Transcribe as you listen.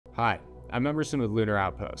Hi, I'm Emerson with Lunar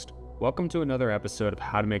Outpost. Welcome to another episode of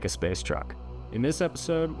How to Make a Space Truck. In this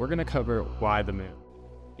episode, we're going to cover why the moon.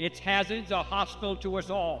 Its hazards are hostile to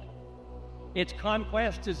us all. Its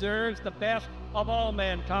conquest deserves the best of all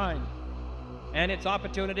mankind. And its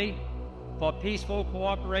opportunity for peaceful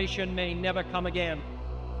cooperation may never come again.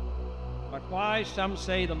 But why, some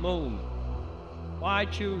say, the moon? Why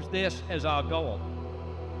choose this as our goal?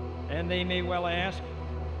 And they may well ask,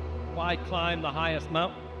 why climb the highest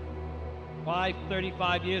mountain? Why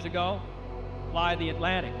 35 years ago, fly the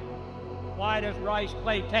Atlantic? Why does Rice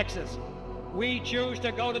play Texas? We choose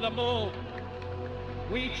to go to the moon.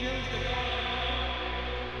 We choose to go to the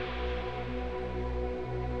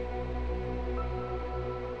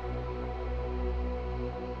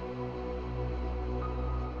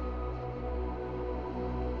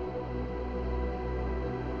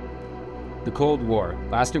The Cold War,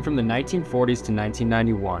 lasting from the 1940s to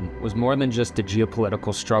 1991, was more than just a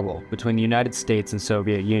geopolitical struggle between the United States and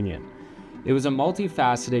Soviet Union. It was a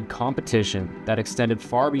multifaceted competition that extended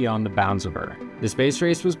far beyond the bounds of Earth. The space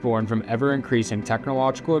race was born from ever-increasing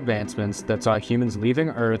technological advancements that saw humans leaving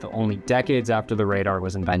Earth only decades after the radar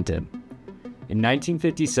was invented. In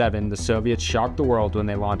 1957, the Soviets shocked the world when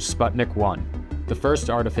they launched Sputnik 1, the first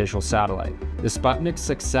artificial satellite. The Sputnik's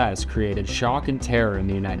success created shock and terror in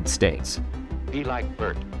the United States. Be like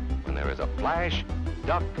Bert. When there is a flash,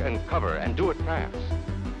 duck and cover and do it fast.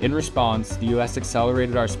 In response, the US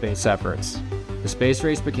accelerated our space efforts. The space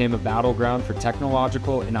race became a battleground for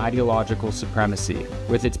technological and ideological supremacy,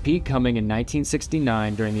 with its peak coming in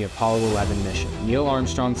 1969 during the Apollo 11 mission. Neil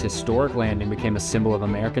Armstrong's historic landing became a symbol of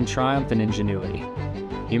American triumph and ingenuity.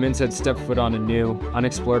 Humans had stepped foot on a new,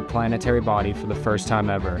 unexplored planetary body for the first time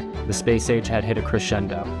ever. The space age had hit a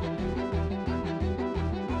crescendo.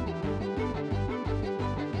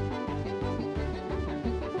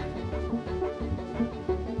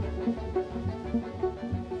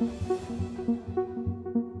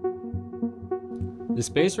 The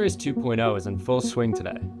Space Race 2.0 is in full swing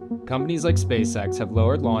today. Companies like SpaceX have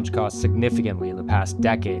lowered launch costs significantly in the past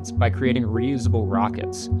decades by creating reusable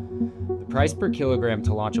rockets. The price per kilogram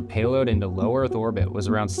to launch a payload into low Earth orbit was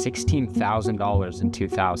around $16,000 in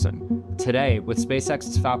 2000. Today, with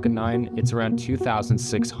SpaceX's Falcon 9, it's around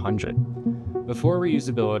 $2,600. Before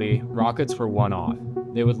reusability, rockets were one-off.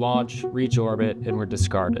 They would launch, reach orbit, and were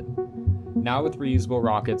discarded. Now with reusable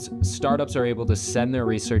rockets, startups are able to send their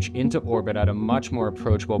research into orbit at a much more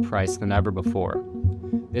approachable price than ever before.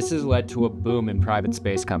 This has led to a boom in private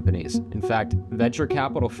space companies. In fact, venture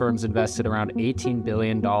capital firms invested around $18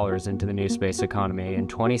 billion into the new space economy in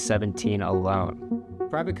 2017 alone.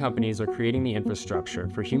 Private companies are creating the infrastructure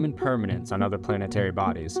for human permanence on other planetary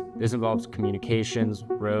bodies. This involves communications,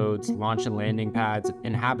 roads, launch and landing pads,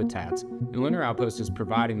 and habitats, and Lunar Outpost is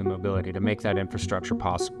providing the mobility to make that infrastructure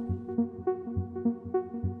possible.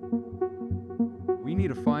 We need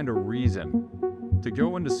to find a reason to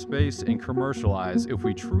go into space and commercialize if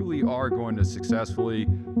we truly are going to successfully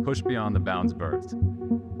push beyond the bounds of Earth.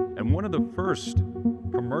 And one of the first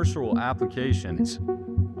commercial applications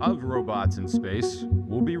of robots in space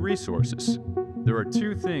will be resources. There are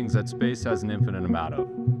two things that space has an infinite amount of.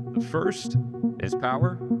 The first is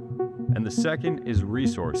power, and the second is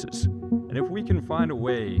resources. And if we can find a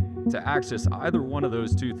way to access either one of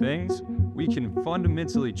those two things, we can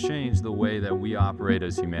fundamentally change the way that we operate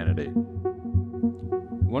as humanity.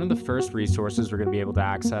 One of the first resources we're going to be able to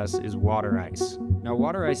access is water ice. Now,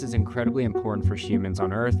 water ice is incredibly important for humans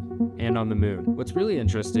on Earth and on the moon. What's really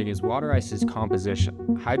interesting is water ice's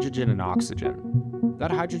composition, hydrogen and oxygen.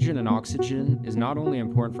 That hydrogen and oxygen is not only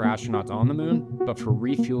important for astronauts on the moon, but for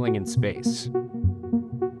refueling in space.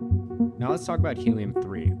 Now let's talk about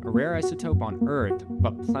helium-3, a rare isotope on Earth,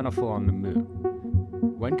 but plentiful on the moon.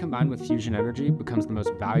 When combined with fusion energy, it becomes the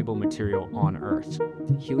most valuable material on Earth.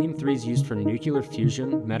 Helium-3 is used for nuclear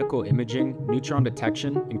fusion, medical imaging, neutron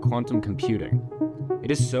detection, and quantum computing.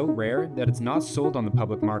 It is so rare that it's not sold on the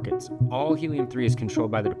public markets. All helium-3 is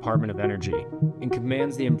controlled by the Department of Energy and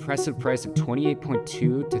commands the impressive price of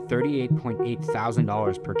 $28.2 to $38.8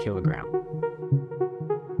 thousand per kilogram.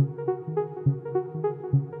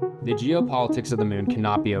 The geopolitics of the moon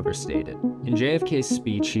cannot be overstated. In JFK's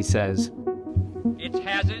speech, he says, Its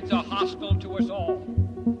hazards are hostile to us all.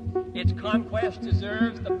 Its conquest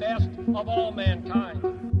deserves the best of all mankind.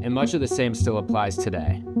 And much of the same still applies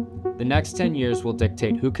today. The next 10 years will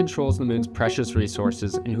dictate who controls the moon's precious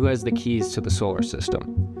resources and who has the keys to the solar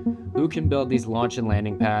system. Who can build these launch and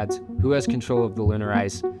landing pads, who has control of the lunar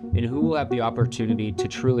ice, and who will have the opportunity to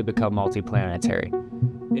truly become multiplanetary.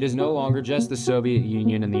 It is no longer just the Soviet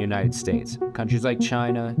Union and the United States. Countries like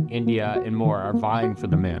China, India, and more are vying for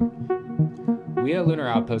the moon. We at Lunar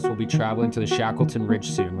Outpost will be traveling to the Shackleton Ridge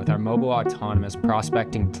soon with our mobile autonomous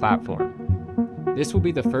prospecting platform. This will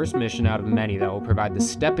be the first mission out of many that will provide the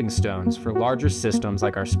stepping stones for larger systems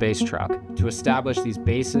like our space truck to establish these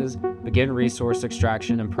bases, begin resource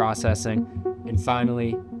extraction and processing, and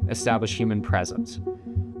finally, establish human presence.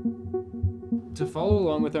 To follow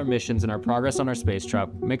along with our missions and our progress on our space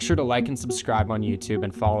truck, make sure to like and subscribe on YouTube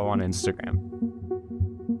and follow on Instagram.